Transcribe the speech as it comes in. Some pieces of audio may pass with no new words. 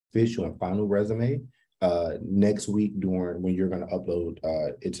official and final resume next week when you're going to upload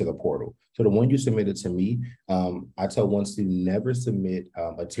it to the portal. So the one you submitted to me, I tell one student never submit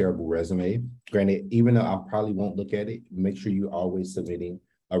a terrible resume. Granted, even though I probably won't look at it, make sure you're always submitting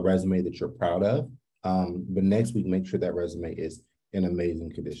a resume that you're proud of. But next week, make sure that resume is in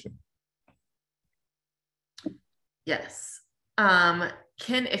amazing condition. Yes.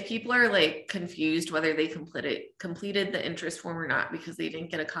 If people are like confused whether they completed the interest form or not because they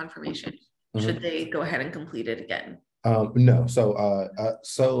didn't get a confirmation, should they go ahead and complete it again? No. So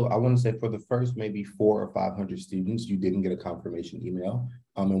I want to say for the first maybe 400 or 500 students, you didn't get a confirmation email.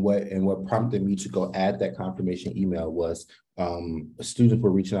 And what prompted me to go add that confirmation email was students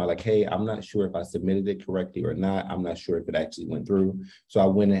were reaching out like, hey, I'm not sure if I submitted it correctly or not. I'm not sure if it actually went through. So I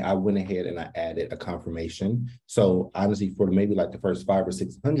went ahead and I added a confirmation. So honestly, for maybe like the first 500 or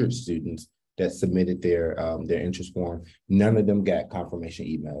 600 students that submitted their interest form, none of them got confirmation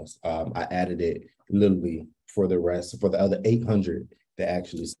emails. I added it literally for the other 800 that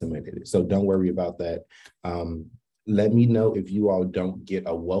actually submitted it. So don't worry about that. Let me know if you all don't get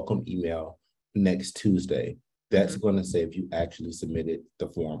a welcome email next Tuesday. That's going to say if you actually submitted the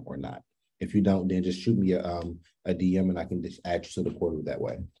form or not. If you don't, then just shoot me a DM and I can just add you to the portal that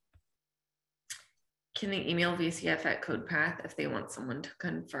way. Can they email VCF at CodePath if they want someone to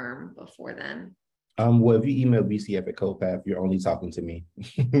confirm before then? Well, if you email VCF at CodePath, you're only talking to me.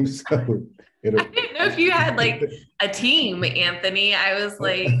 So I didn't know if you had like a team, Anthony. I was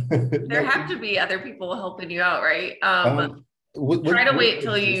like, there have to be other people helping you out, right? Try to wait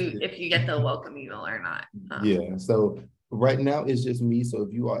till if you get the welcome email or not. Yeah. So right now it's just me. So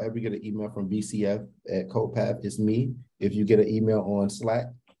if you all ever get an email from VCF at CodePath, it's me. If you get an email on Slack,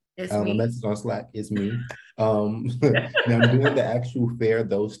 a message on Slack, it's me. Now during the actual fair,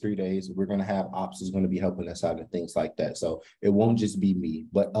 those 3 days, we're going to have ops is going to be helping us out and things like that. So it won't just be me,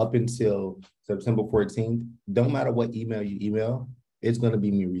 but up until September 14th, don't matter what email you email, it's going to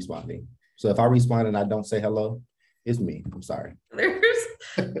be me responding. So if I respond and I don't say hello, it's me. I'm sorry.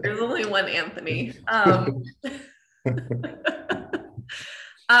 There's only one Anthony.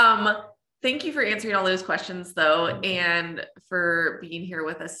 Thank you for answering all those questions though, and for being here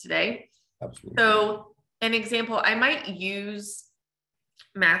with us today. Absolutely. So an example, I might use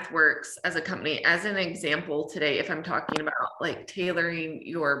MathWorks as a company as an example today if I'm talking about like tailoring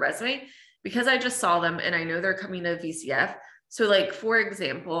your resume, because I just saw them and I know they're coming to VCF. So like, for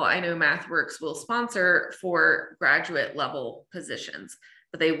example, I know MathWorks will sponsor for graduate level positions,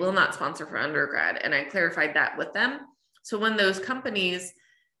 but they will not sponsor for undergrad. And I clarified that with them. So when those companies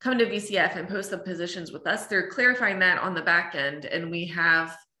come to VCF and post the positions with us, they're clarifying that on the back end. And we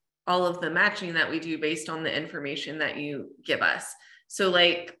have all of the matching that we do based on the information that you give us. So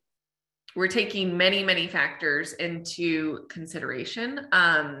like, we're taking many, many factors into consideration.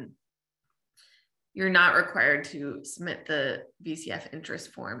 You're not required to submit the VCF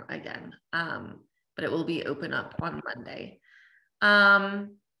interest form again, but it will be open up on Monday.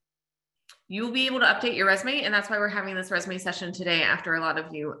 You'll be able to update your resume, and that's why we're having this resume session today after a lot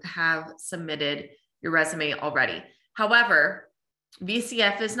of you have submitted your resume already. However,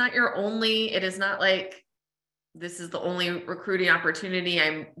 VCF is not your only, it is not like this is the only recruiting opportunity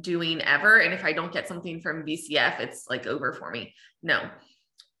I'm doing ever. And if I don't get something from VCF, it's like over for me. No.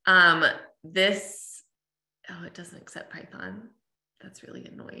 It doesn't accept Python. That's really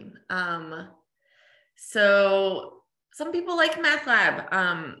annoying. So some people like MATLAB,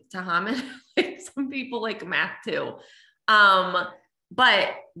 Taham, some people like math too.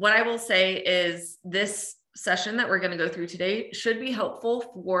 But what I will say is this session that we're going to go through today should be helpful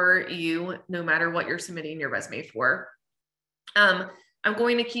for you no matter what you're submitting your resume for. I'm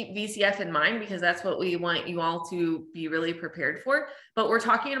going to keep VCF in mind because that's what we want you all to be really prepared for. But we're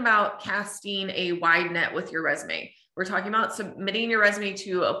talking about casting a wide net with your resume. We're talking about submitting your resume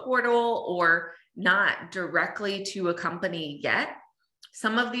to a portal or not directly to a company yet.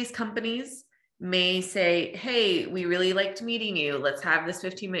 Some of these companies may say, hey, we really liked meeting you. Let's have this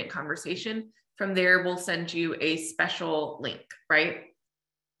 15-minute conversation. From there, we'll send you a special link, right?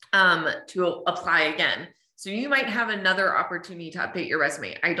 To apply again. So you might have another opportunity to update your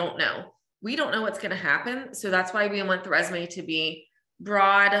resume. I don't know. We don't know what's going to happen. So that's why we want the resume to be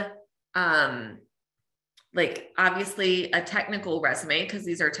broad, like obviously a technical resume, because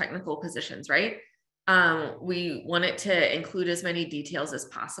these are technical positions, right? We want it to include as many details as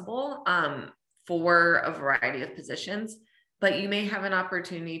possible for a variety of positions, but you may have an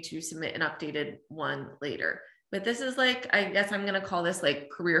opportunity to submit an updated one later. But this is like, I guess I'm going to call this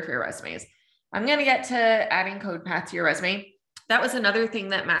like career fair resumes. I'm going to get to adding CodePath to your resume. That was another thing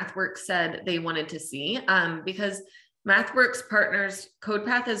that MathWorks said they wanted to see because MathWorks partners,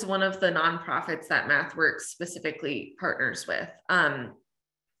 CodePath is one of the nonprofits that MathWorks specifically partners with.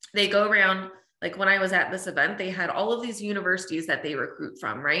 They go around, like when I was at this event, they had all of these universities that they recruit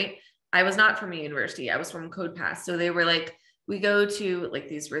from, right? I was not from a university, I was from CodePath. So they were like, we go to, like,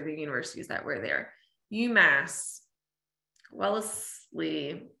 these were the universities that were there: UMass,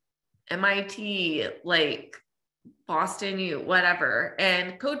 Wellesley, MIT, like Boston U, whatever,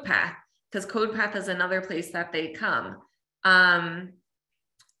 and CodePath, because CodePath is another place that they come. And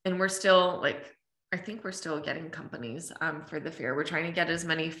we're still like, I think we're still getting companies for the fair. We're trying to get as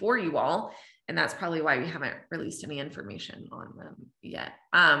many for you all. And that's probably why we haven't released any information on them yet.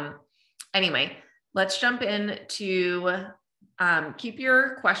 Anyway, let's jump in to keep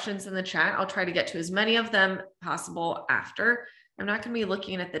your questions in the chat. I'll try to get to as many of them possible after. I'm not going to be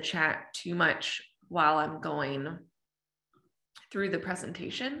looking at the chat too much while I'm going through the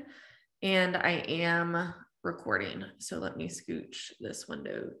presentation, and I am recording. So let me scooch this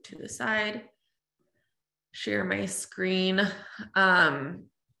window to the side, share my screen.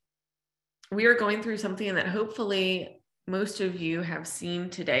 We are going through something that hopefully most of you have seen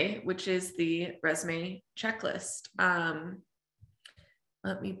today, which is the resume checklist.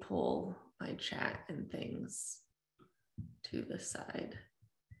 Let me pull my chat and things to the side.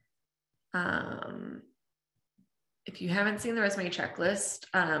 If you haven't seen the resume checklist,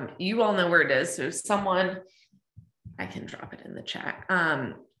 you all know where it is. So I can drop it in the chat.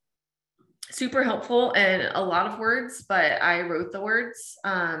 Super helpful and a lot of words, but I wrote the words.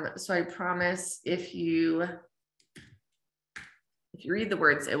 So I promise if you read the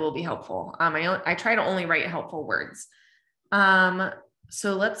words, it will be helpful. I try to only write helpful words.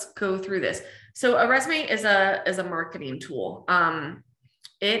 So let's go through this. So a resume is a marketing tool.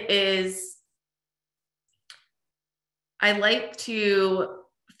 I like to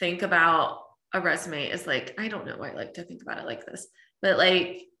think about a resume as like, I don't know why I like to think about it like this, but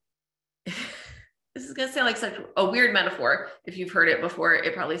like, this is gonna sound like such a weird metaphor. If you've heard it before,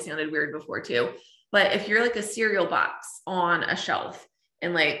 it probably sounded weird before too. But if you're like a cereal box on a shelf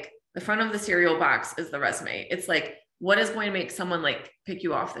and like the front of the cereal box is the resume, it's like, what is going to make someone like pick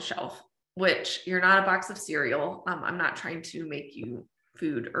you off the shelf? Which you're not a box of cereal. I'm not trying to make you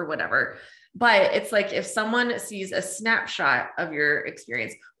food or whatever, but it's like if someone sees a snapshot of your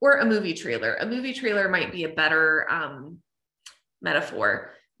experience or a movie trailer might be a better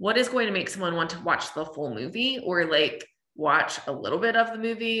metaphor. What is going to make someone want to watch the full movie or like watch a little bit of the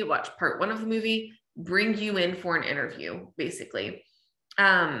movie, watch part one of the movie, bring you in for an interview, basically.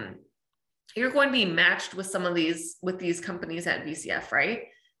 You're going to be matched with with these companies at VCF, right?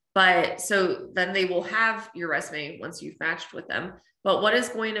 But so then they will have your resume once you've matched with them. But what is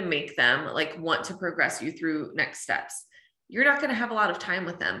going to make them like want to progress you through next steps? You're not going to have a lot of time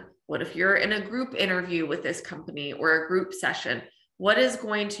with them. What if you're in a group interview with this company or a group session? What is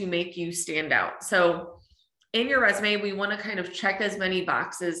going to make you stand out? So in your resume, we want to kind of check as many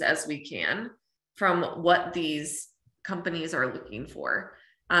boxes as we can from what these companies are looking for.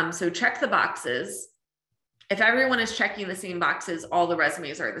 So check the boxes. If everyone is checking the same boxes, all the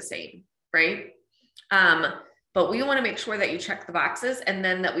resumes are the same, right? But we want to make sure that you check the boxes and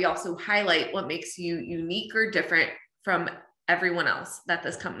then that we also highlight what makes you unique or different from everyone else that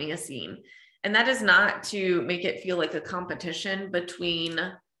this company has seen. And that is not to make it feel like a competition between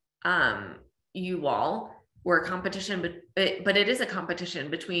you all or a competition, but it is a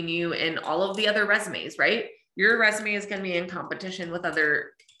competition between you and all of the other resumes, right? Your resume is going to be in competition with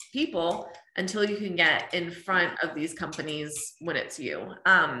other people until you can get in front of these companies when it's you.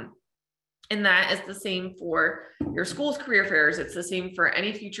 And that is the same for your school's career fairs. It's the same for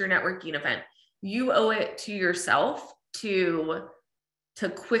any future networking event. You owe it to yourself to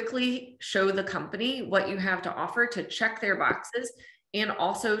quickly show the company what you have to offer, to check their boxes, and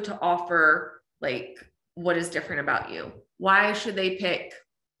also to offer like what is different about you. Why should they pick,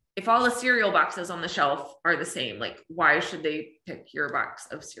 if all the cereal boxes on the shelf are the same, like why should they pick your box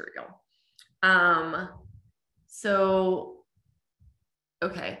of cereal?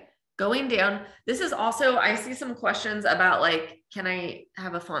 Okay, going down, this is also, I see some questions about like, can I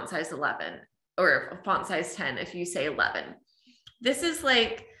have a font size 11 or a font size 10 if you say 11? This is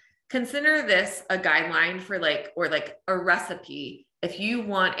like, consider this a guideline for like, or like a recipe. If you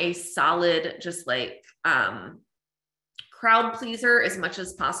want a solid, just like crowd pleaser as much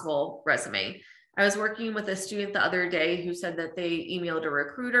as possible resume. I was working with a student the other day who said that they emailed a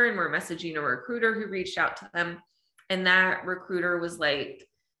recruiter and were messaging a recruiter who reached out to them. And that recruiter was like,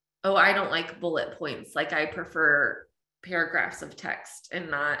 oh, I don't like bullet points. Like I prefer paragraphs of text and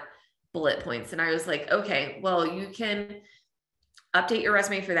not bullet points. And I was like, okay, well, you can update your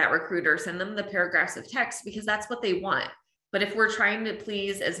resume for that recruiter, send them the paragraphs of text because that's what they want. But if we're trying to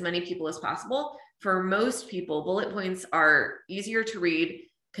please as many people as possible, for most people, bullet points are easier to read,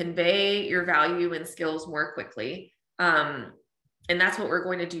 convey your value and skills more quickly. And that's what we're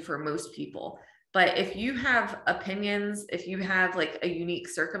going to do for most people. But if you have opinions, if you have like a unique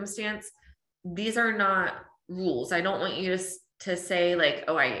circumstance, these are not rules. I don't want you to say like,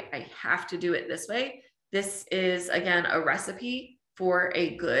 oh, I have to do it this way. This is, again, a recipe for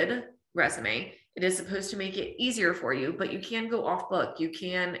a good resume. It is supposed to make it easier for you, but you can go off book. You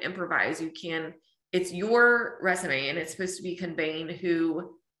can improvise. It's your resume and it's supposed to be conveying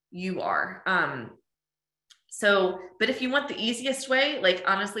who you are. But if you want the easiest way, like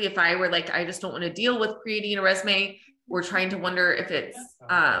honestly, if I were like, I just don't want to deal with creating a resume, we're trying to wonder if it's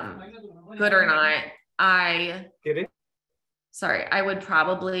good or not. I would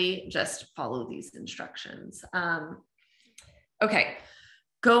probably just follow these instructions. Okay,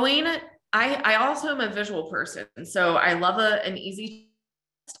 I also am a visual person, so I love an easy,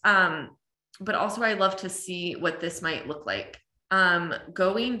 but also I love to see what this might look like.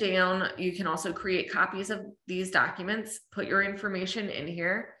 Going down, you can also create copies of these documents, put your information in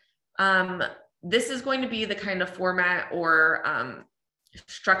here. This is going to be the kind of format or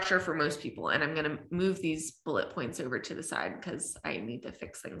structure for most people. And I'm going to move these bullet points over to the side because I need to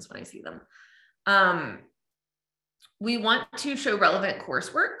fix things when I see them. We want to show relevant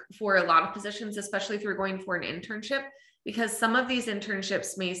coursework for a lot of positions, especially if you're going for an internship, because some of these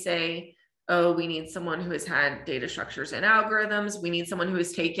internships may say, oh, we need someone who has had data structures and algorithms. We need someone who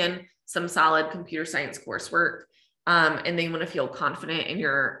has taken some solid computer science coursework, and they want to feel confident in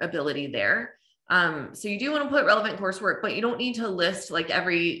your ability there. So you do want to put relevant coursework, but you don't need to list like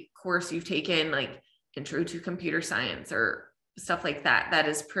every course you've taken, like intro to computer science or stuff like that. That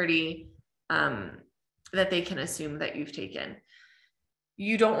is pretty, that they can assume that you've taken.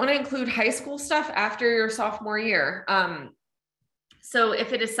 You don't want to include high school stuff after your sophomore year. So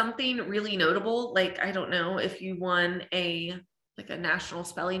if it is something really notable, like, I don't know, if you won a national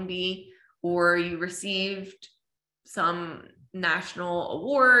spelling bee, or you received some national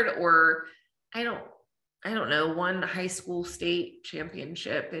award, or I don't know, won high school state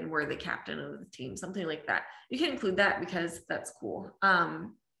championship and were the captain of the team, something like that. You can include that because that's cool.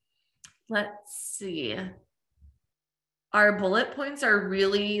 Let's see. Our bullet points are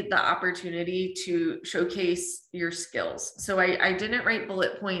really the opportunity to showcase your skills. So I didn't write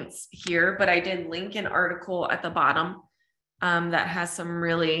bullet points here, but I did link an article at the bottom that has some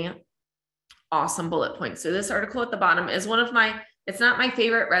really awesome bullet points. So this article at the bottom is it's not my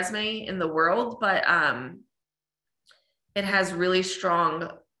favorite resume in the world, but it has really strong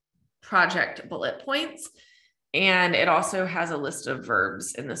project bullet points. And it also has a list of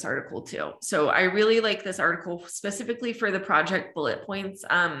verbs in this article too. So I really like this article specifically for the project bullet points.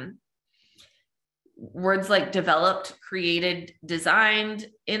 Words like developed, created, designed,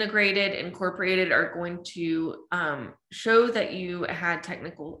 integrated, incorporated are going to show that you had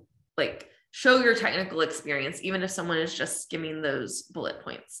show your technical experience, even if someone is just skimming those bullet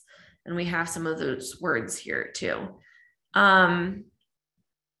points. And we have some of those words here too.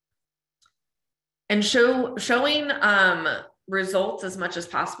 And showing results as much as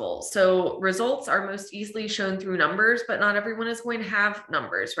possible. So results are most easily shown through numbers, but not everyone is going to have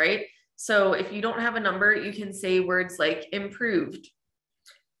numbers, right? So if you don't have a number, you can say words like improved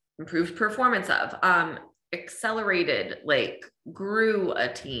performance of, accelerated, like grew a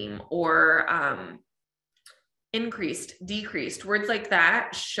team, or increased, decreased. Words like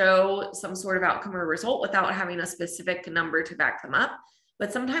that show some sort of outcome or result without having a specific number to back them up.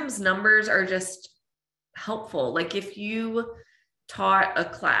 But sometimes numbers are just helpful. Like if you taught a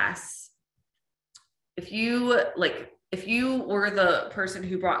class, if you were the person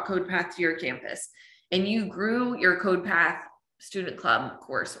who brought CodePath to your campus and you grew your CodePath student club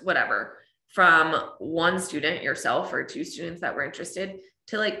course, whatever, from one student, yourself, or two students that were interested,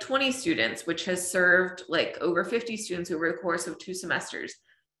 to like 20 students, which has served like over 50 students over the course of 2 semesters.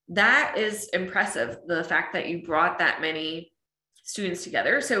 That is impressive, the fact that you brought that many students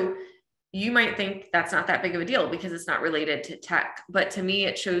together. So you might think that's not that big of a deal because it's not related to tech, but to me,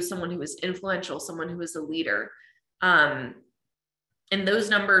 it shows someone who is influential, someone who is a leader. And those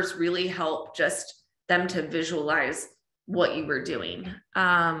numbers really help just them to visualize what you were doing.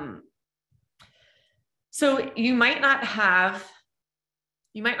 So you might not have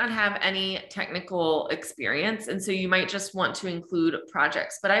any technical experience. And so you might just want to include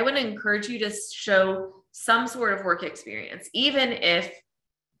projects, but I would encourage you to show some sort of work experience, even if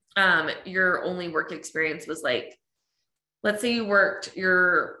your only work experience was like, let's say you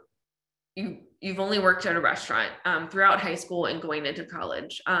you've only worked at a restaurant throughout high school and going into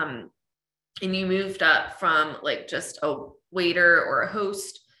college, and you moved up from like just a waiter or a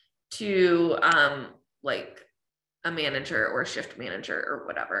host to like a manager or a shift manager or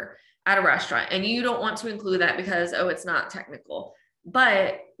whatever at a restaurant, and you don't want to include that because, oh, it's not technical.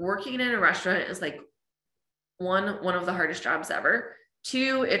 But working in a restaurant is like one of the hardest jobs ever.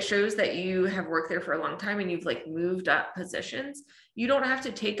 Two, it shows that you have worked there for a long time and you've like moved up positions. You don't have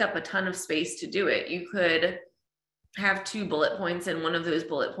to take up a ton of space to do it. You could have 2 bullet points, and one of those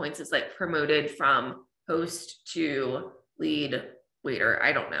bullet points is like promoted from host to lead waiter.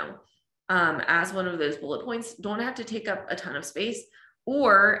 I don't know. As one of those bullet points, don't have to take up a ton of space.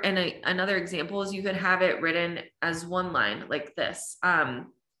 Or, and another example is you could have it written as one line like this,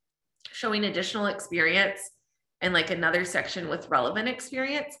 showing additional experience, and like another section with relevant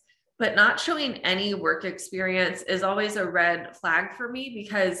experience, but not showing any work experience is always a red flag for me,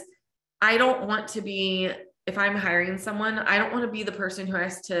 because I don't want to be, if I'm hiring someone, I don't want to be the person who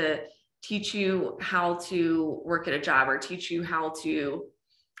has to teach you how to work at a job, or teach you how to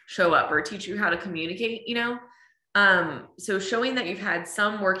show up, or teach you how to communicate, you know? So showing that you've had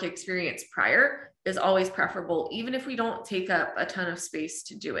some work experience prior is always preferable, even if we don't take up a ton of space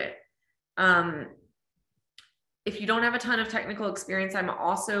to do it. If you don't have a ton of technical experience, I'm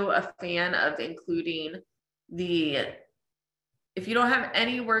also a fan of including if you don't have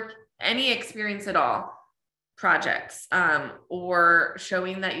any experience at all, projects, or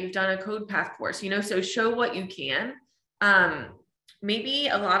showing that you've done a CodePath course, you know, so show what you can. Maybe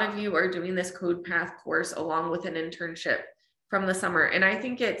a lot of you are doing this CodePath course along with an internship from the summer. And I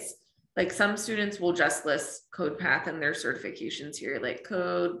think it's like some students will just list CodePath in their certifications here, like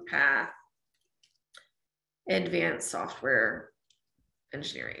CodePath Advanced Software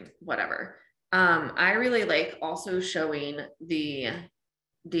Engineering, whatever. I really like also showing the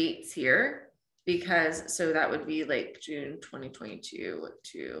dates here, because so that would be like June 2022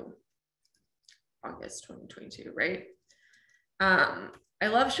 to August 2022, right? I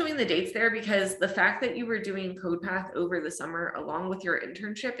love showing the dates there, because the fact that you were doing CodePath over the summer along with your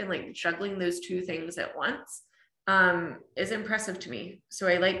internship and like juggling those 2 things at once is impressive to me. So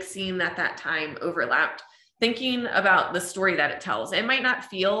I like seeing that time overlapped. Thinking about the story that it tells. It might not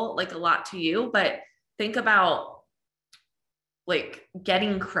feel like a lot to you, but think about like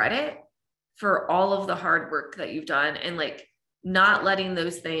getting credit for all of the hard work that you've done, and like not letting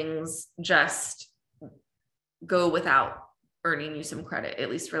those things just go without earning you some credit,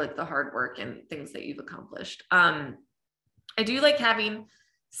 at least for like the hard work and things that you've accomplished. I do like having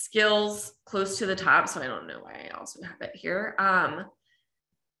skills close to the top, so I don't know why I also have it here.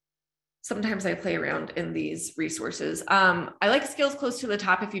 Sometimes I play around in these resources. I like skills close to the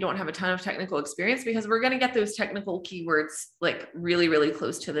top if you don't have a ton of technical experience, because we're going to get those technical keywords like really, really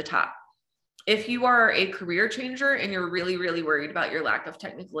close to the top. If you are a career changer and you're really, really worried about your lack of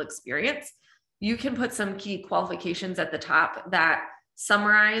technical experience, you can put some key qualifications at the top that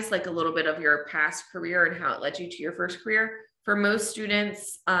summarize like a little bit of your past career and how it led you to your first career. For most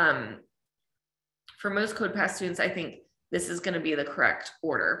students, for most CodePath students, I think this is going to be the correct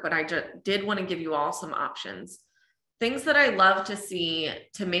order, but I just did want to give you all some options. Things that I love to see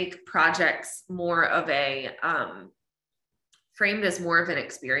to make projects more of a, framed as more of an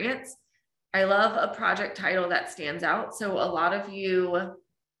experience. I love a project title that stands out. So a lot of you,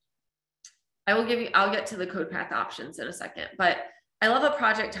 I'll get to the CodePath options in a second, but I love a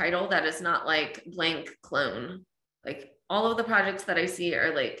project title that is not like blank clone. Like all of the projects that I see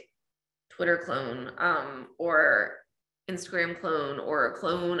are like Twitter clone, or Instagram clone, or a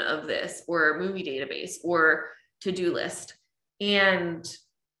clone of this, or movie database, or to-do list. And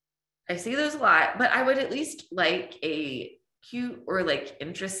I see those a lot, but I would at least like a cute or like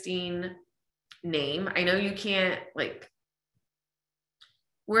interesting name. I know you can't like,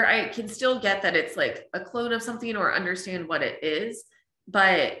 where I can still get that it's like a clone of something or understand what it is,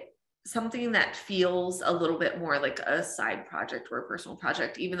 but something that feels a little bit more like a side project or a personal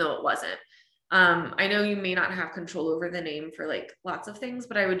project, even though it wasn't. I know you may not have control over the name for like lots of things,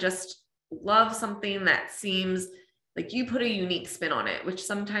 but I would just love something that seems like you put a unique spin on it, which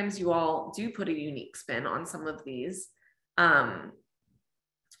sometimes you all do put a unique spin on some of these. And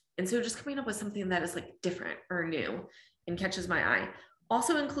so just coming up with something that is like different or new and catches my eye.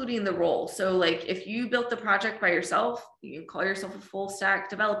 Also including the role. So like if you built the project by yourself, you can call yourself a full stack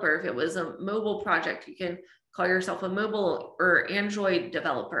developer. If it was a mobile project, you can call yourself a mobile or Android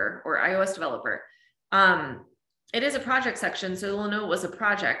developer or iOS developer. It is a project section, so you'll know it was a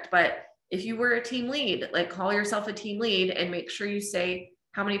project, but if you were a team lead, like call yourself a team lead and make sure you say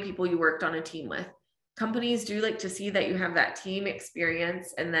how many people you worked on a team with. Companies do like to see that you have that team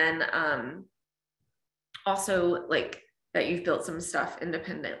experience, and then also like that you've built some stuff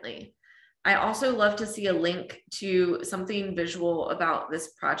independently. I also love to see a link to something visual about this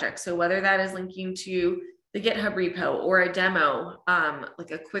project. So whether that is linking to the GitHub repo or a demo,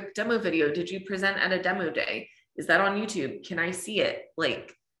 like a quick demo video. Did you present at a demo day? Is that on YouTube? Can I see it?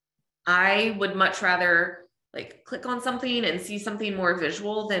 Like, I would much rather like click on something and see something more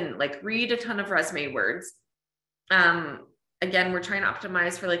visual than like read a ton of resume words. Again, we're trying to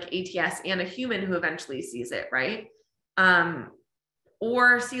optimize for like ATS and a human who eventually sees it, right?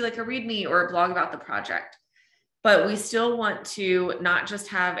 Or see like a README or a blog about the project. But we still want to not just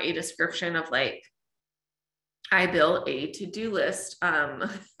have a description of like, I built a to-do list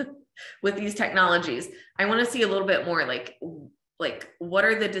with these technologies. I want to see a little bit more like what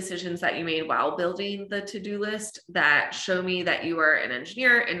are the decisions that you made while building the to-do list that show me that you are an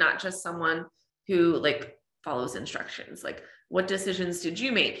engineer and not just someone who like follows instructions. Like, what decisions did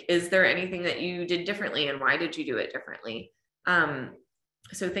you make? Is there anything that you did differently, and why did you do it differently?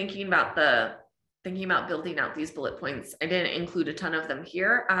 So thinking about building out these bullet points. I didn't include a ton of them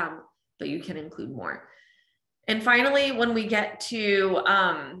here, but you can include more. And finally, when we get to,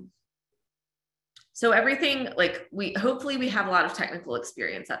 so everything, like hopefully we have a lot of technical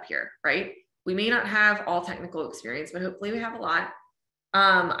experience up here, right? We may not have all technical experience, but hopefully we have a lot.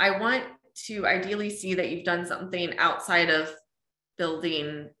 I want to ideally see that you've done something outside of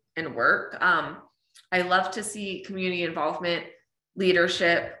building and work. I love to see community involvement,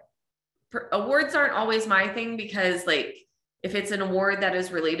 leadership. Awards aren't always my thing, because like if it's an award that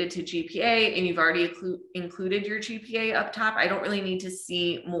is related to GPA and you've already included your GPA up top, I don't really need to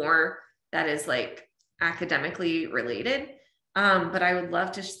see more that is like academically related. But I would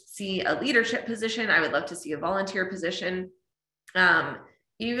love to see a leadership position. I would love to see a volunteer position.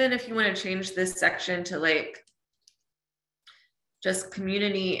 Even if you want to change this section to like just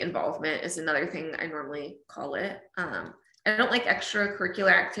community involvement is another thing I normally call it. I don't like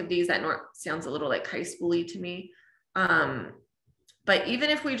extracurricular activities. That sounds a little like high schooly to me. But even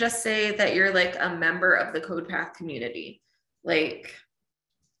if we just say that you're like a member of the CodePath community, like,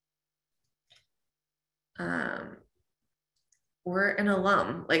 or an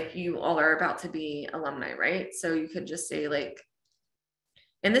alum, like you all are about to be alumni, right? So you could just say like,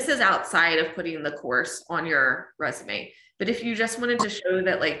 and this is outside of putting the course on your resume, but if you just wanted to show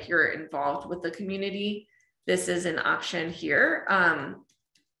that like you're involved with the community, this is an option here.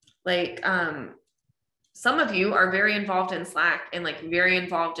 Some of you are very involved in Slack and like very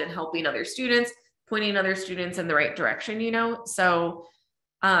involved in helping other students, pointing other students in the right direction, you know? So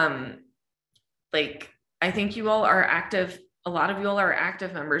like, I think you all are active. A lot of you all are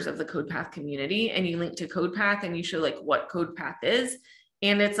active members of the CodePath community, and you link to CodePath and you show like what CodePath is.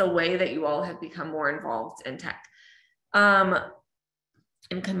 And it's a way that you all have become more involved in tech and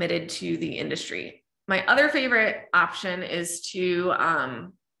committed to the industry. My other favorite option is to,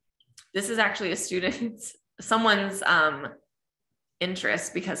 this is actually a student's, someone's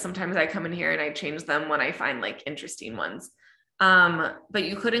interest, because sometimes I come in here and I change them when I find like interesting ones. But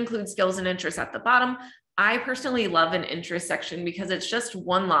you could include skills and interests at the bottom. I personally love an interest section because it's just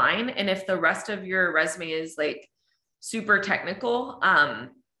one line. And if the rest of your resume is like super technical,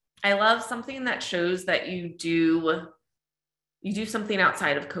 I love something that shows that you do something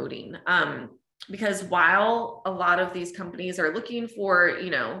outside of coding. Because while a lot of these companies are looking for, you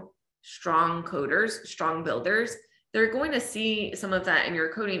know, strong coders, strong builders, they're going to see some of that in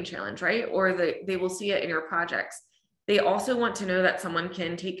your coding challenge, right? Or they will see it in your projects. They also want to know that someone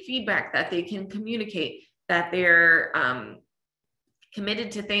can take feedback, that they can communicate, that they're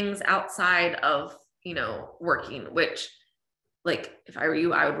committed to things outside of, you know, working, which, like, if I were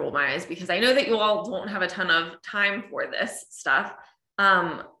you, I would roll my eyes, because I know that you all don't have a ton of time for this stuff.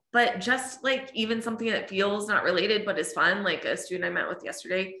 But just like even something that feels not related, but is fun, like a student I met with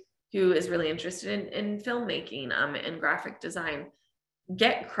yesterday who is really interested in filmmaking and graphic design.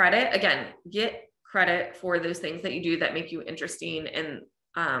 Get credit for those things that you do that make you interesting and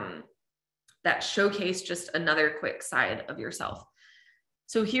that showcase just another quick side of yourself.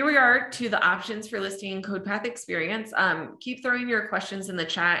 So here we are to the options for listing CodePath experience. Keep throwing your questions in the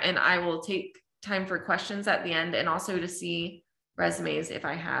chat, and I will take time for questions at the end, and also to see resumes if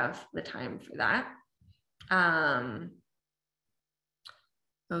I have the time for that.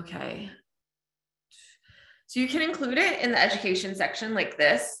 Okay. So you can include it in the education section like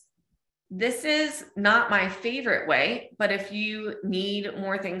this. This is not my favorite way, but if you need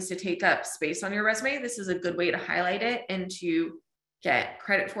more things to take up space on your resume, this is a good way to highlight it and to get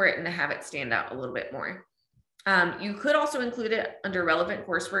credit for it and to have it stand out a little bit more. You could also include it under relevant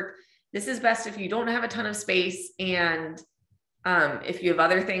coursework. This is best if you don't have a ton of space and If you have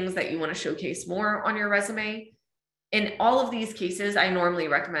other things that you want to showcase more on your resume. In all of these cases, I normally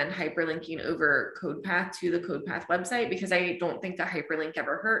recommend hyperlinking over CodePath to the CodePath website because I don't think a hyperlink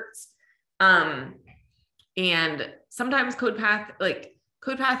ever hurts. And sometimes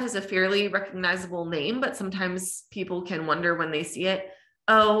CodePath is a fairly recognizable name, but sometimes people can wonder when they see it,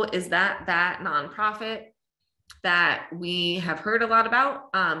 oh, is that nonprofit that we have heard a lot about?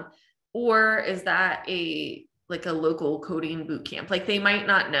 Or is that a local coding boot camp? Like they might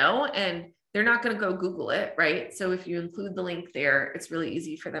not know, and they're not going to go Google it, right? So if you include the link there, it's really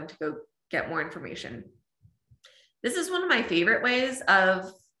easy for them to go get more information. This is one of my favorite ways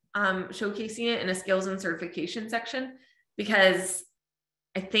of showcasing it in a skills and certification section, because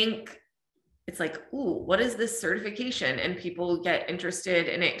I think it's like, ooh, what is this certification? And people get interested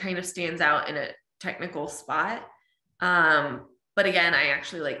and it kind of stands out in a technical spot. But again, I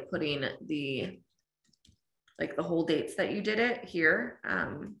actually like putting the whole dates that you did it here,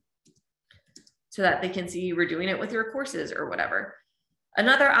 so that they can see you were doing it with your courses or whatever.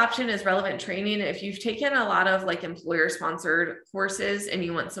 Another option is relevant training. If you've taken a lot of like employer sponsored courses and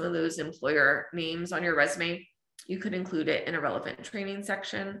you want some of those employer names on your resume, you could include it in a relevant training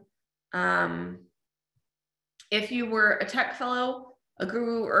section. If you were a tech fellow, a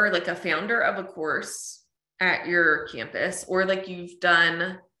guru, or like a founder of a course at your campus, or like you've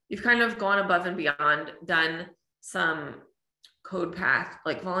kind of gone above and beyond, done some CodePath,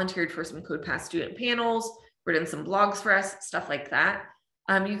 like volunteered for some CodePath student panels, written some blogs for us, stuff like that.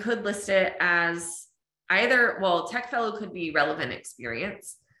 You could list it as either, well, tech fellow could be relevant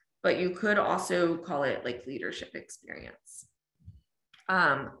experience, but you could also call it like leadership experience.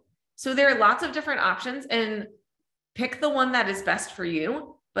 So there are lots of different options, and pick the one that is best for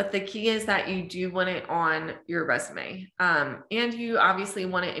you. But the key is that you do want it on your resume. And you obviously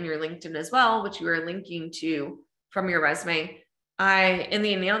want it in your LinkedIn as well, which you are linking to from your resume. In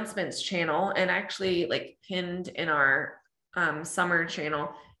the announcements channel, and actually like pinned in our summer channel,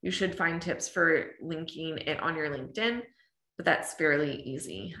 you should find tips for linking it on your LinkedIn, but that's fairly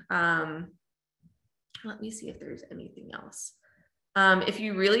easy. Let me see if there's anything else. If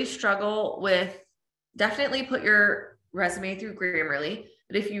you really struggle with, definitely put your resume through Grammarly,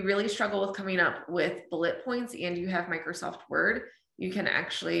 but if you really struggle with coming up with bullet points and you have Microsoft Word, you can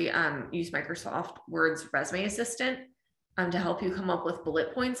actually use Microsoft Word's resume assistant to help you come up with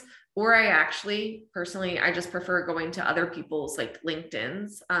bullet points. Or I actually, personally, I just prefer going to other people's like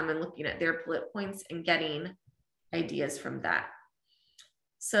LinkedIn's and looking at their bullet points and getting ideas from that.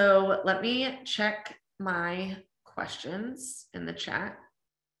 So let me check my questions in the chat.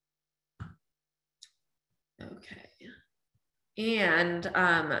 Okay. And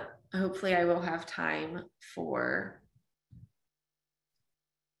hopefully I will have time for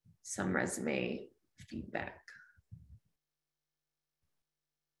some resume feedback.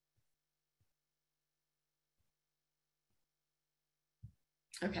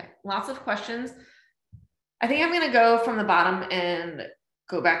 Okay, lots of questions. I think I'm going to go from the bottom and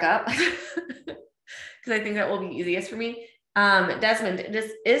go back up because I think that will be easiest for me. Desmond,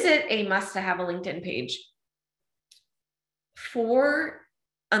 is it a must to have a LinkedIn page?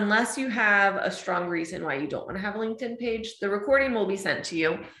 Unless you have a strong reason why you don't want to have a LinkedIn page, the recording will be sent to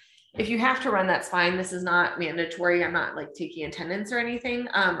you. If you have to run, that's fine. This is not mandatory. I'm not like taking attendance or anything.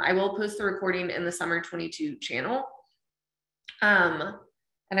 I will post the recording in the Summer 22 channel.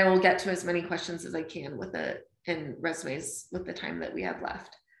 And I will get to as many questions as I can with it and resumes with the time that we have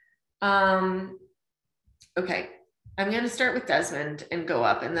left. Okay, I'm going to start with Desmond and go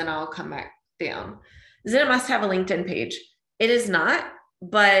up, and then I'll come back down. Is it a must have a LinkedIn page? It is not,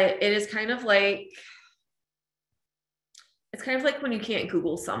 but it is kind of like, it's kind of like when you can't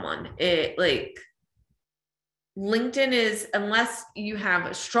Google someone. LinkedIn is, unless you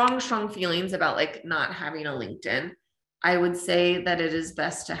have strong feelings about like not having a LinkedIn, I would say that it is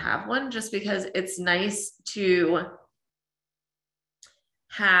best to have one, just because it's nice to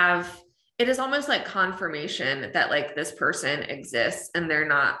have, it is almost like confirmation that like this person exists and they're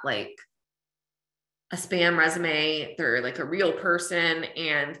not like a spam resume, they're like a real person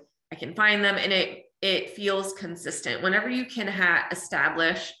and I can find them, and it feels consistent. Whenever you can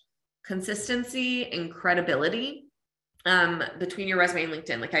establish consistency and credibility between your resume and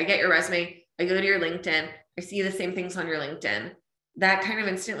LinkedIn, like I get your resume, I go to your LinkedIn, I see the same things on your LinkedIn, that kind of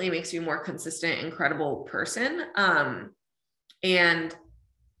instantly makes you a more consistent and credible person. And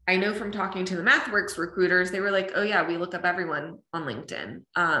I know from talking to the MathWorks recruiters, they were like, oh yeah, we look up everyone on LinkedIn.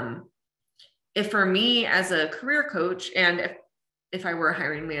 If for me as a career coach, and if I were a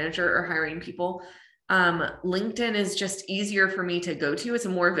hiring manager or hiring people, LinkedIn is just easier for me to go to. It's a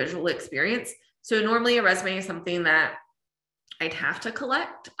more visual experience. So normally a resume is something that I'd have to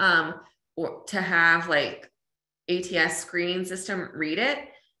collect, or to have like ATS screening system read it.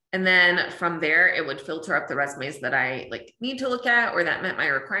 And then from there, it would filter up the resumes that I like need to look at, or that met my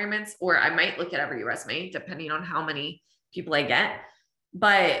requirements, or I might look at every resume depending on how many people I get.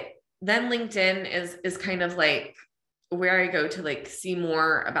 But then LinkedIn is kind of like where I go to like see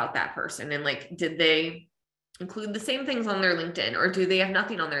more about that person, and like, did they include the same things on their LinkedIn, or do they have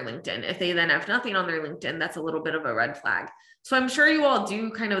nothing on their LinkedIn? If they then have nothing on their LinkedIn, that's a little bit of a red flag. So I'm sure you all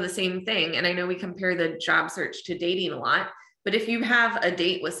do kind of the same thing. And I know we compare the job search to dating a lot, but if you have a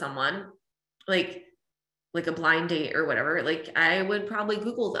date with someone, like a blind date or whatever, like I would probably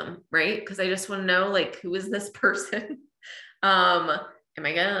Google them, right? Because I just want to know, like, who is this person? Am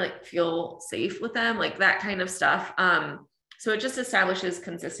I gonna like feel safe with them? Like that kind of stuff. So it just establishes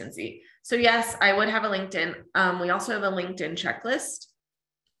consistency. So yes, I would have a LinkedIn. We also have a LinkedIn checklist.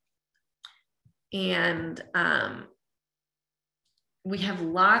 And we have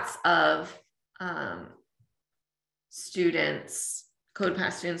lots of students,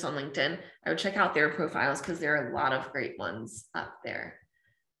 CodePath students on LinkedIn. I would check out their profiles because there are a lot of great ones up there.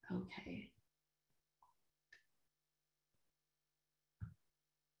 Okay.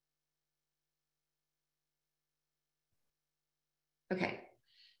 Okay.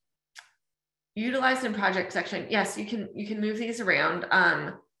 Utilized in project section. Yes, you can move these around.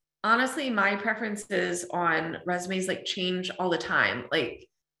 Honestly, my preferences on resumes like change all the time. Like,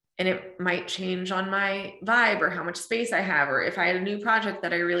 and it might change on my vibe or how much space I have, or if I had a new project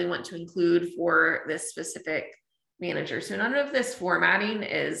that I really want to include for this specific manager. So none of this formatting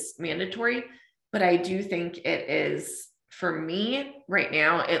is mandatory, but I do think it is, for me right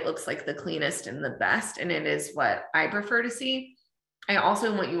now, it looks like the cleanest and the best, and it is what I prefer to see. I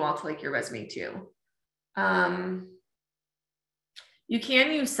also want you all to like your resume too. You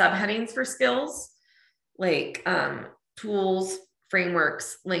can use subheadings for skills, like tools,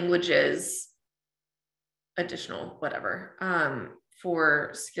 frameworks, languages, additional, whatever.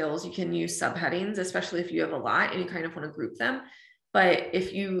 For skills, you can use subheadings, especially if you have a lot and you kind of want to group them. But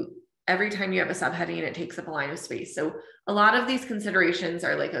if you, every time you have a subheading, it takes up a line of space. So a lot of these considerations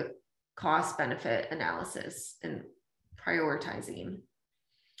are like a cost benefit analysis and prioritizing.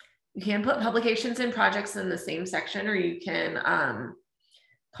 You can put publications and projects in the same section, or you can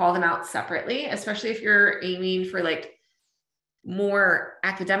call them out separately, especially if you're aiming for like more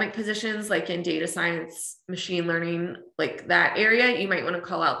academic positions, like in data science, machine learning, like that area, you might want to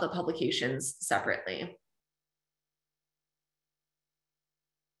call out the publications separately.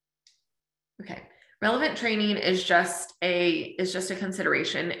 Okay. Relevant training is just a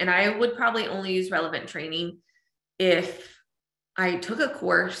consideration. And I would probably only use relevant training if I took a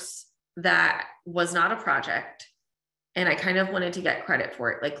course that was not a project and I kind of wanted to get credit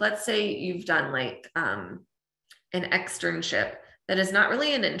for it. Like, let's say you've done like an externship that is not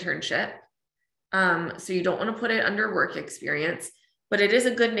really an internship. So you don't want to put it under work experience, but it is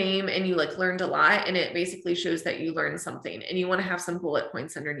a good name and you like learned a lot, and it basically shows that you learned something, and you want to have some bullet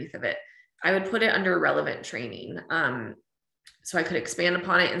points underneath of it. I would put it under relevant training. So I could expand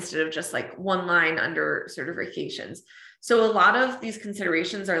upon it instead of just like one line under certifications. So a lot of these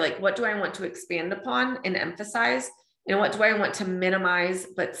considerations are like, what do I want to expand upon and emphasize? And what do I want to minimize,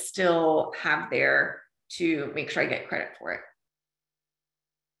 but still have there to make sure I get credit for it?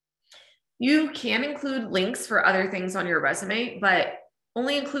 You can include links for other things on your resume, but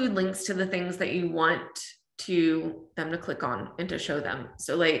only include links to the things that you want them to click on and to show them.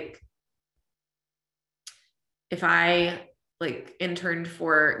 So like, if I like interned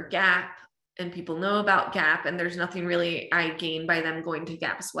for Gap and people know about Gap and there's nothing really I gain by them going to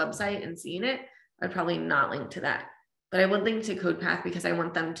Gap's website and seeing it, I'd probably not link to that. But I would link to CodePath because I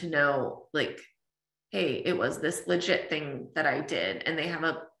want them to know, like, hey, it was this legit thing that I did, and they have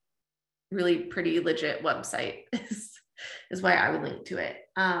a really pretty legit website is why I would link to it.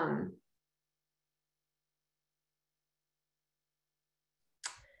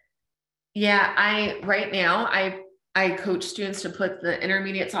 Yeah, right now I coach students to put the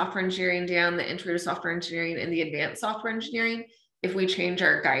intermediate software engineering down, the intro to software engineering, and the advanced software engineering if we change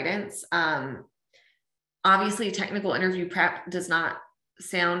our guidance. Obviously, technical interview prep does not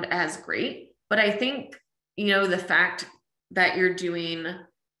sound as great, but I think, the fact that you're doing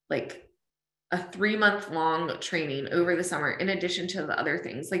like a 3-month-long training over the summer, in addition to the other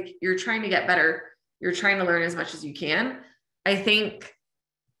things, like you're trying to get better, you're trying to learn as much as you can. I think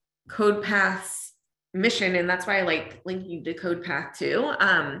CodePath's mission, and that's why I like linking to CodePath too,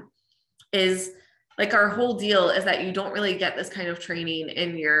 is like our whole deal is that you don't really get this kind of training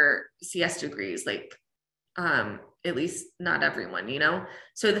in your CS degrees. Like at least not everyone, you know?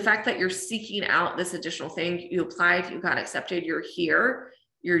 So the fact that you're seeking out this additional thing, you applied, you got accepted, you're here,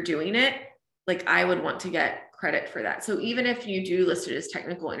 you're doing it, like I would want to get credit for that. So even if you do list it as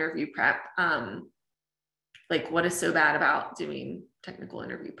technical interview prep, like what is so bad about doing technical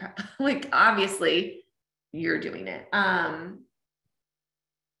interview prep? Like obviously you're doing it.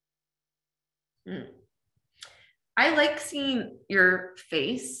 I like seeing your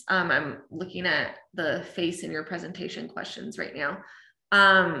face. I'm looking at the face in your presentation questions right now.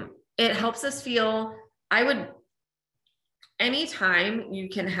 It helps us feel, anytime you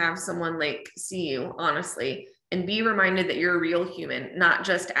can have someone like see you honestly and be reminded that you're a real human, not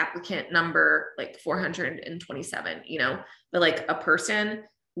just applicant number like 427, you know, but like a person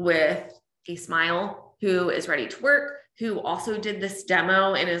with a smile who is ready to work, who also did this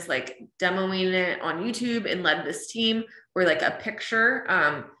demo and is like demoing it on YouTube and led this team, or like a picture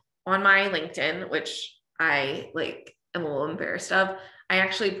on my LinkedIn, which I like am a little embarrassed of. I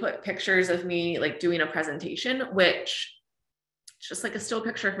actually put pictures of me like doing a presentation, which it's just like a still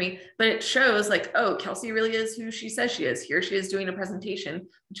picture of me, but it shows like, oh, Kelsey really is who she says she is. Here she is doing a presentation,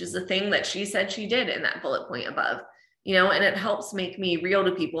 which is the thing that she said she did in that bullet point above, you know, and it helps make me real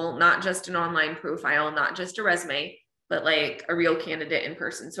to people, not just an online profile, not just a resume, but like a real candidate in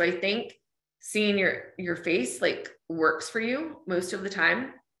person. So I think seeing your face like works for you most of the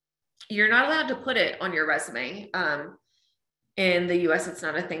time. You're not allowed to put it on your resume. In the US, it's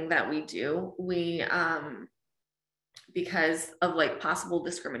not a thing that we do. Because of like possible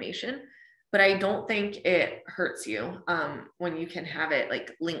discrimination, but I don't think it hurts you when you can have it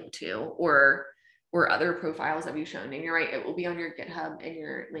like linked to or other profiles that you've shown. And you're right, it will be on your GitHub and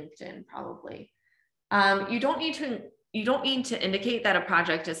your LinkedIn probably. You don't need to indicate that a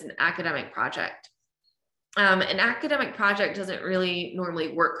project is an academic project. An academic project doesn't really normally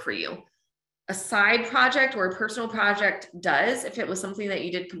work for you. A side project or a personal project does if it was something that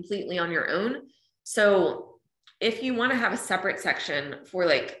you did completely on your own. So if you want to have a separate section for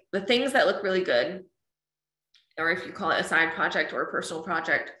like the things that look really good, or if you call it a side project or a personal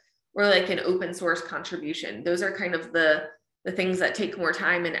project, or like an open source contribution, those are kind of the things that take more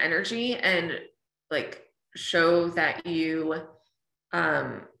time and energy and like show that you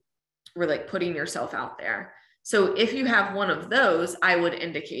were like putting yourself out there. So if you have one of those, I would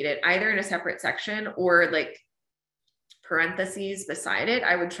indicate it either in a separate section or like parentheses beside it.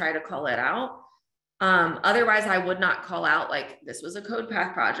 I would try to call it out. Otherwise, I would not call out like this was a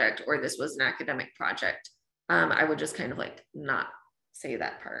CodePath project or this was an academic project. I would just kind of like not say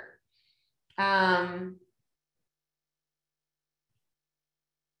that part.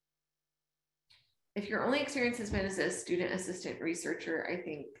 If your only experience has been as a student assistant researcher, I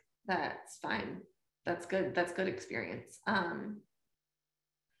think that's fine. That's good. That's good experience.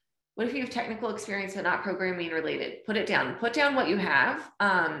 What if you have technical experience but not programming related? Put it down. Put down what you have.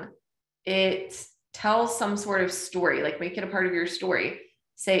 It tells some sort of story, like make it a part of your story.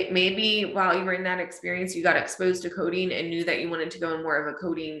 Say maybe while you were in that experience, you got exposed to coding and knew that you wanted to go in more of a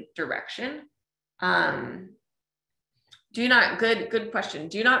coding direction. Good question.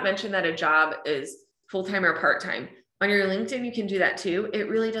 Do not mention that a job is full-time or part-time. On your LinkedIn, you can do that too. It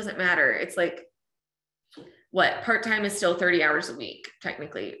really doesn't matter. It's like, what, part-time is still 30 hours a week,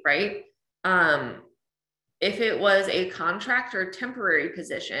 technically, right? If it was a contract or temporary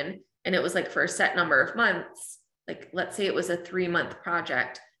position, and it was like for a set number of months, like let's say it was a 3-month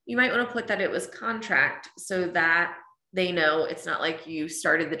project, you might want to put that it was contract so that they know it's not like you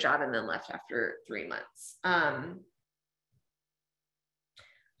started the job and then left after 3 months.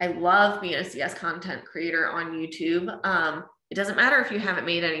 I love being a CS content creator on YouTube. It doesn't matter if you haven't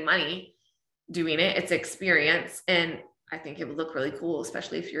made any money doing it, it's experience. And I think it would look really cool,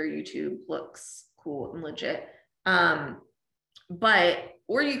 especially if your YouTube looks cool and legit.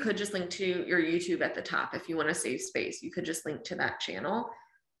 Or you could just link to your YouTube at the top if you want to save space. You could just link to that channel.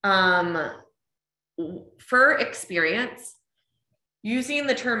 For experience, using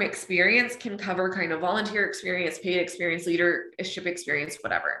the term experience can cover kind of volunteer experience, paid experience, leadership experience,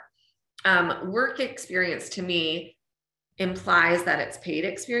 whatever. Work experience to me implies that it's paid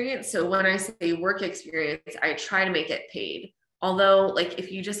experience. So when I say work experience, I try to make it paid. Although like if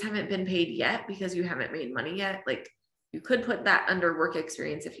you just haven't been paid yet because you haven't made money yet, like you could put that under work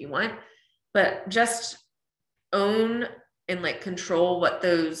experience if you want, but just own and like control what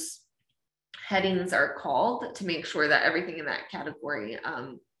those headings are called to make sure that everything in that category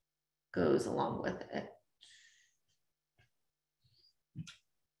goes along with it.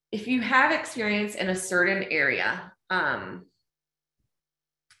 If you have experience in a certain area,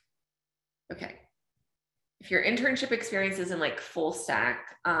 okay. If your internship experience is in like full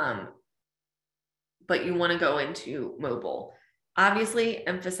stack, but you want to go into mobile. Obviously,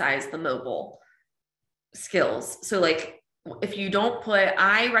 emphasize the mobile skills. So like, if you don't put,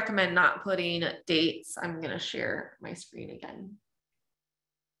 I recommend not putting dates. I'm going to share my screen again.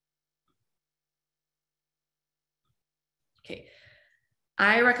 Okay.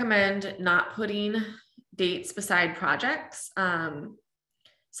 I recommend not putting dates beside projects.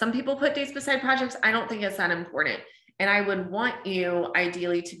 Some people put dates beside projects. I don't think it's that important. And I would want you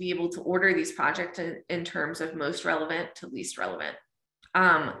ideally to be able to order these projects in terms of most relevant to least relevant.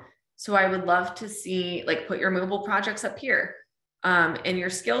 So I would love to see, like, put your mobile projects up here in your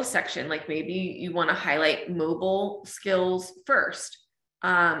skills section. Like maybe you want to highlight mobile skills first,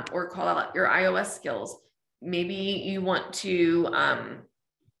 or call out your iOS skills. Maybe you want to,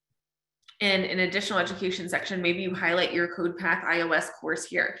 in an additional education section, maybe you highlight your CodePath iOS course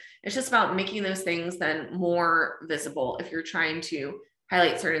here. It's just about making those things then more visible if you're trying to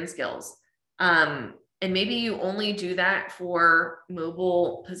highlight certain skills. And maybe you only do that for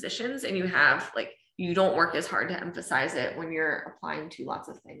mobile positions and you have like, you don't work as hard to emphasize it when you're applying to lots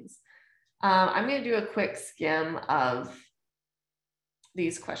of things. I'm going to do a quick skim of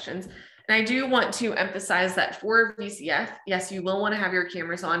these questions. And I do want to emphasize that for VCF, yes, you will want to have your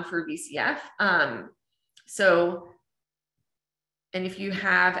cameras on for VCF. And if you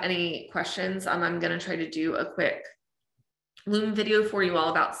have any questions, I'm going to try to do a quick Loom video for you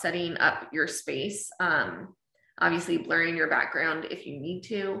all about setting up your space. Obviously blurring your background if you need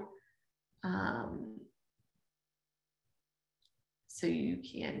to. So you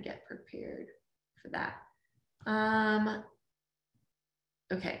can get prepared for that.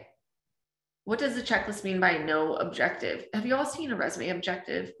 Okay. What does the checklist mean by no objective? Have you all seen a resume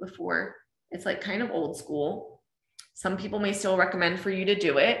objective before? It's like kind of old school. Some people may still recommend for you to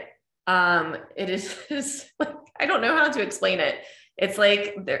do it. It is like, I don't know how to explain it. It's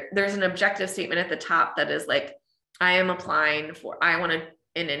like there's an objective statement at the top that is like, I am applying for, I want an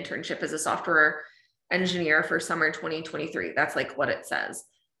internship as a software engineer for summer 2023. That's like what it says.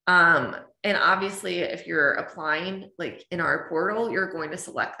 And obviously if you're applying like in our portal, you're going to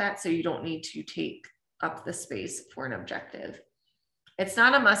select that. So you don't need to take up the space for an objective. It's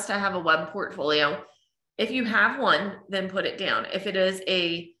not a must to have a web portfolio. If you have one, then put it down. If it is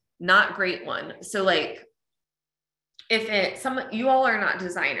a not great one. So like if you all are not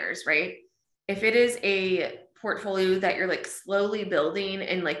designers, right? If it is a portfolio that you're like slowly building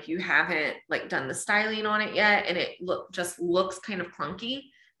and like you haven't like done the styling on it yet and it just looks kind of clunky,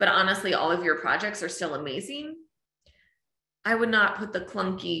 but honestly, all of your projects are still amazing, I would not put the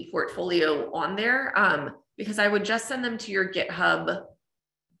clunky portfolio on there because I would just send them to your GitHub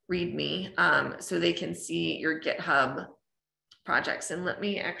README so they can see your GitHub projects. And let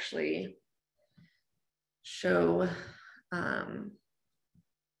me actually show a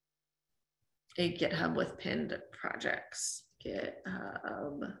GitHub with pinned projects.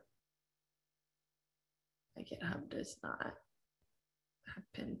 GitHub does not have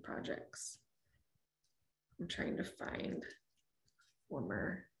pinned projects. I'm trying to find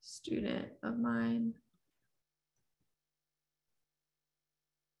former student of mine.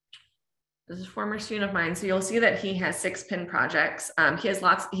 This is a former student of mine. So you'll see that he has 6 pinned projects. He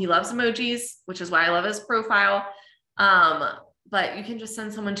loves emojis, which is why I love his profile. But you can just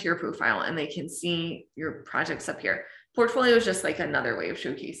send someone to your profile and they can see your projects up here. Portfolio is just like another way of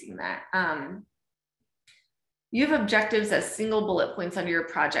showcasing that. You have objectives as single bullet points under your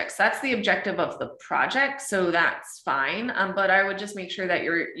projects. That's the objective of the project. So that's fine. But I would just make sure that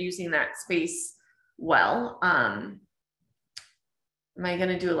you're using that space well. Am I going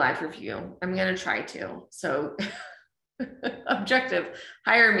to do a live review? I'm going to try to. So objective,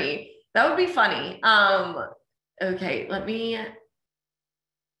 hire me. That would be funny. Okay,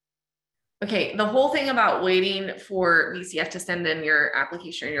 the whole thing about waiting for VCF to send in your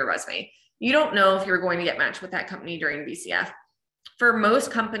application or your resume. You don't know if you're going to get matched with that company during VCF. For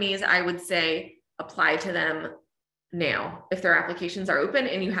most companies, I would say apply to them now if their applications are open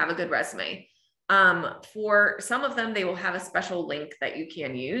and you have a good resume. For some of them, they will have a special link that you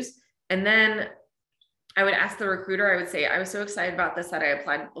can use. And then I would ask the recruiter, I would say, I was so excited about this that I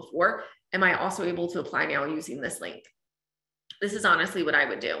applied before. Am I also able to apply now using this link? This is honestly what I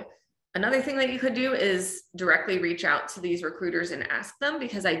would do. Another thing that you could do is directly reach out to these recruiters and ask them,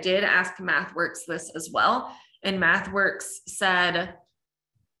 because I did ask MathWorks this as well. And MathWorks said,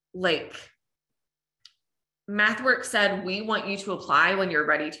 we want you to apply when you're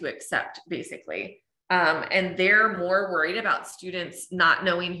ready to accept, basically. And they're more worried about students not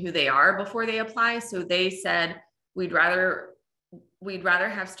knowing who they are before they apply. So they said, we'd rather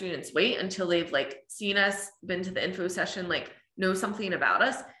have students wait until they've like seen us, been to the info session, like know something about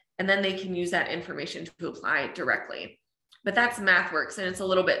us, and then they can use that information to apply directly. But that's MathWorks, and it's a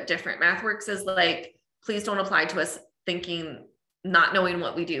little bit different. MathWorks is like, please don't apply to us thinking, not knowing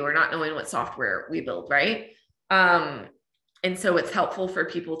what we do or not knowing what software we build, right? And so it's helpful for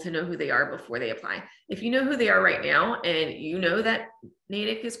people to know who they are before they apply. If you know who they are right now and you know that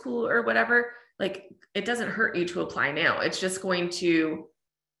Natick is cool or whatever, like it doesn't hurt you to apply now. It's just going to,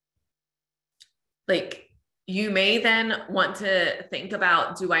 like, you may then want to think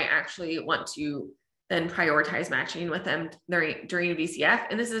about, do I actually want to then prioritize matching with them during VCF?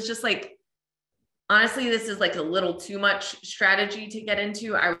 And this is just like, honestly, this is like a little too much strategy to get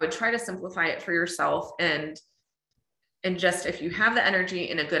into. I would try to simplify it for yourself, and just, if you have the energy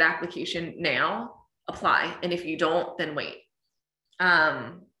and a good application now, apply. And if you don't, then wait.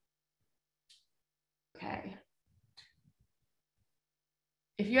 Okay.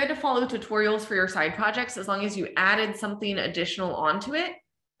 If you had to follow tutorials for your side projects, as long as you added something additional onto it,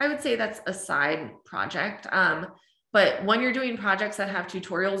 I would say that's a side project. But when you're doing projects that have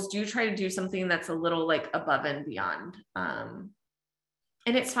tutorials, do try to do something that's a little like above and beyond. And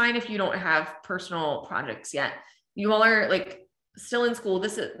it's fine if you don't have personal projects yet. You all are like still in school.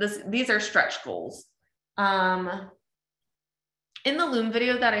 These are stretch goals. In the Loom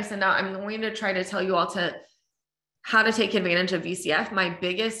video that I send out, I'm going to try to tell you all how to take advantage of VCF. My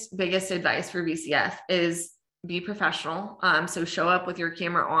biggest advice for VCF is be professional. So show up with your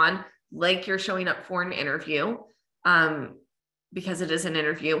camera on, like you're showing up for an interview, because it is an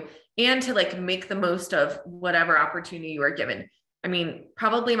interview, and to like make the most of whatever opportunity you are given. I mean,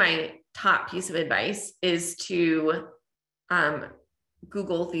 probably my top piece of advice is to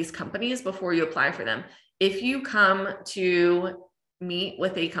Google these companies before you apply for them. If you come to meet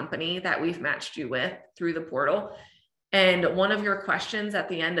with a company that we've matched you with through the portal, and one of your questions at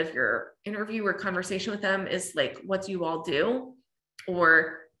the end of your interview or conversation with them is like, what do you all do?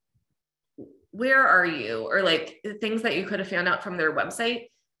 Or where are you? Or like things that you could have found out from their website,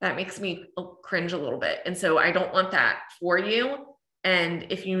 that makes me cringe a little bit. And so I don't want that for you. And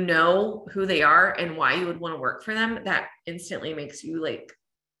if you know who they are and why you would want to work for them, that instantly makes you like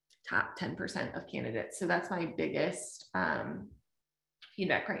top 10% of candidates. So that's my biggest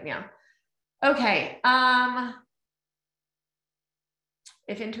feedback right now. Okay.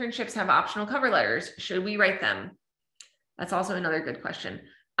 If internships have optional cover letters, should we write them? That's also another good question.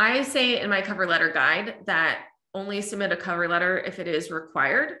 I say in my cover letter guide that only submit a cover letter if it is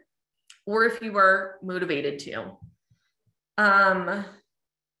required or if you are motivated to.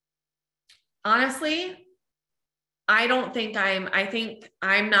 Honestly, I think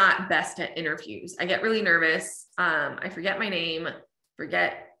I'm not best at interviews. I get really nervous. I forget my name,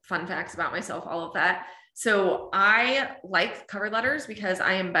 forget fun facts about myself, all of that. So I like cover letters because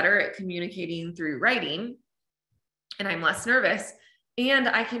I am better at communicating through writing and I'm less nervous, and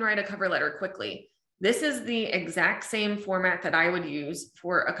I can write a cover letter quickly. This is the exact same format that I would use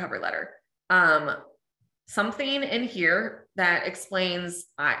for a cover letter. Something in here that explains,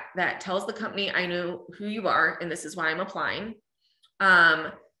 that tells the company I know who you are and this is why I'm applying.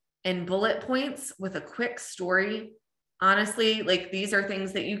 And bullet points with a quick story. Honestly, like these are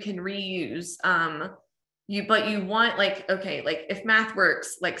things that you can reuse. But you want like, okay, like if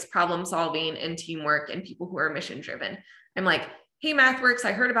MathWorks likes problem solving and teamwork and people who are mission driven, I'm like, hey, MathWorks,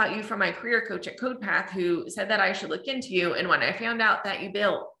 I heard about you from my career coach at CodePath who said that I should look into you. And when I found out that you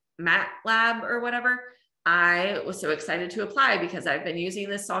built MATLAB or whatever, I was so excited to apply because I've been using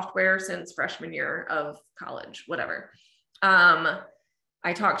this software since freshman year of college, whatever.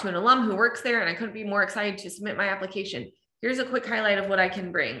 I talked to an alum who works there and I couldn't be more excited to submit my application. Here's a quick highlight of what I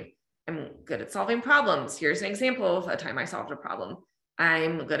can bring. I'm good at solving problems. Here's an example of a time I solved a problem.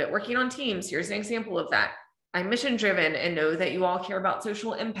 I'm good at working on teams. Here's an example of that. I'm mission driven and know that you all care about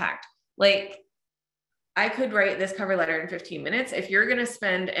social impact. Like, I could write this cover letter in 15 minutes. If you're going to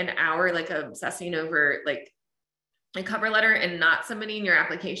spend an hour like obsessing over like a cover letter and not submitting your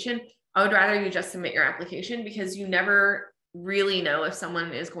application, I would rather you just submit your application, because you never really know if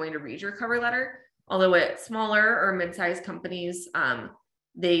someone is going to read your cover letter. Although at smaller or mid-sized companies,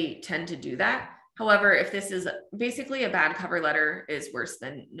 they tend to do that. However, if this is basically a bad cover letter, is worse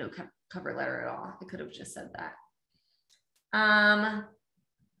than no cover letter at all. I could have just said that.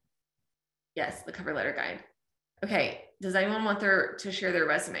 Yes, the cover letter guide. Okay, does anyone want to share their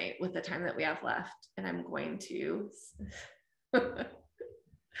resume with the time that we have left? And I'm going to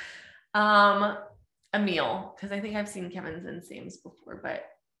Emil, because I think I've seen Kevin's and Sam's before, but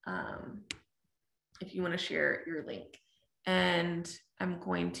if you want to share your link. And I'm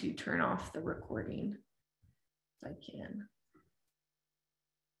going to turn off the recording if I can.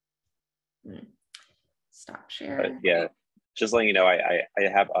 Stop share. Yeah, just letting you know, I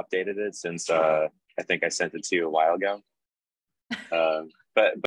have updated it since I think I sent it to you a while ago. But